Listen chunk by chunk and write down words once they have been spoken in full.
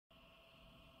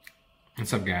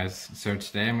What's up, guys? So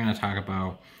today I'm going to talk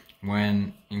about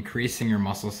when increasing your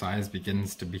muscle size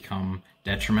begins to become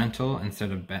detrimental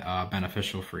instead of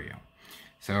beneficial for you.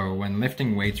 So when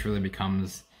lifting weights really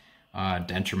becomes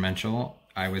detrimental,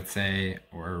 I would say,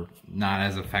 or not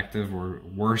as effective or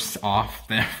worse off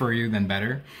for you than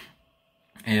better,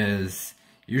 is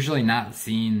usually not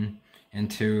seen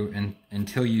until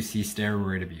you see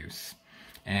steroid abuse.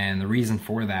 And the reason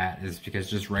for that is because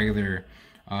just regular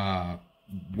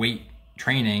weight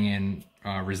training and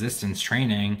resistance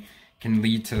training can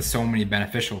lead to so many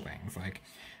beneficial things like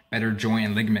better joint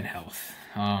and ligament health,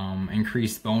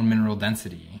 increased bone mineral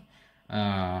density,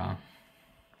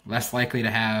 less likely to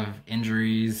have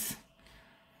injuries,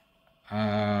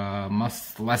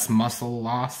 less muscle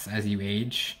loss as you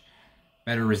age,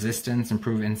 better resistance,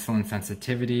 improve insulin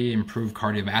sensitivity, improve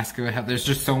cardiovascular health. There's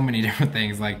just so many different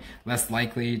things, like less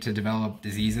likely to develop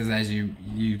diseases as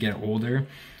you get older.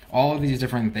 All of these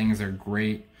different things are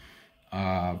great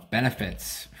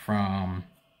benefits from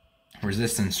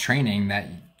resistance training that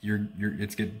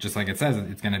it's good, just like it says,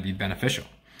 it's going to be beneficial.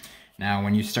 Now,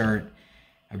 when you start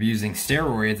abusing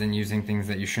steroids and using things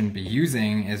that you shouldn't be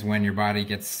using is when your body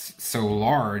gets so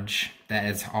large that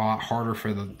it's a lot harder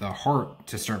for the heart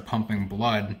to start pumping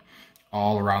blood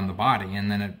all around the body, and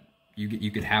then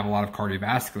you could have a lot of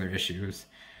cardiovascular issues.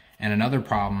 And another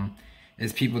problem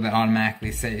is people that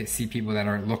automatically see people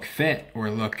that look fit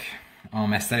or look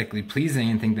aesthetically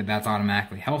pleasing and think that that's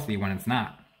automatically healthy when it's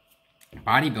not.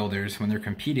 Bodybuilders, when they're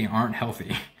competing, aren't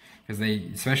healthy because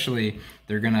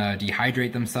they're gonna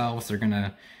dehydrate themselves. They're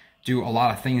gonna do a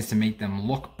lot of things to make them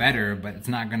look better, but it's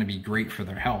not gonna be great for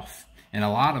their health. And a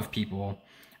lot of people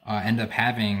end up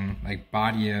having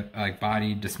body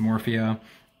dysmorphia,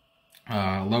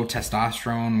 low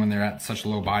testosterone when they're at such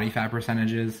low body fat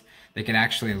percentages. They could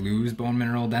actually lose bone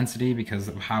mineral density because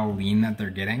of how lean that they're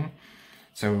getting.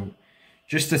 So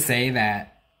just to say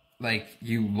that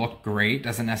you look great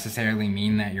doesn't necessarily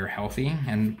mean that you're healthy.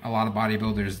 And a lot of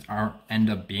bodybuilders end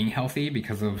up being healthy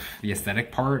because of the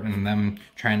aesthetic part and them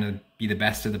trying to be the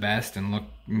best of the best and look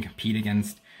and compete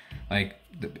against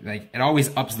it always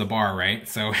ups the bar, right?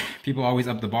 So people always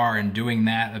up the bar, and doing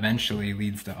that eventually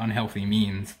leads to unhealthy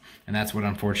means, and that's what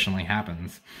unfortunately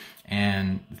happens.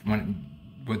 And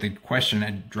what the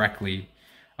question directly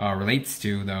relates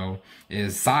to, though,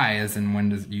 is size, and when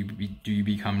do you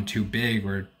become too big,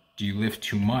 or do you lift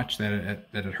too much that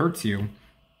it hurts you,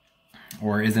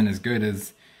 or isn't as good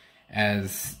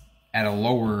as at a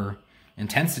lower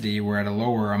intensity, where at a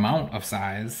lower amount of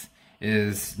size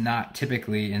is not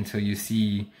typically until you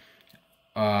see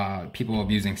people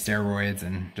abusing steroids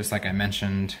and, just like I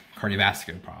mentioned,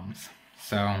 cardiovascular problems.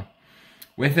 So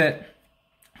with it,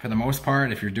 for the most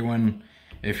part, if you're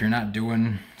not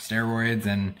doing steroids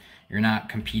and you're not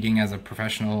competing as a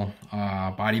professional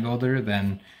bodybuilder,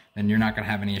 then you're not going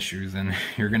to have any issues, and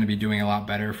you're going to be doing a lot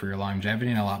better for your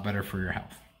longevity and a lot better for your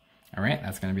health. All right,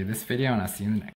 that's going to be this video, and I'll see you in the next.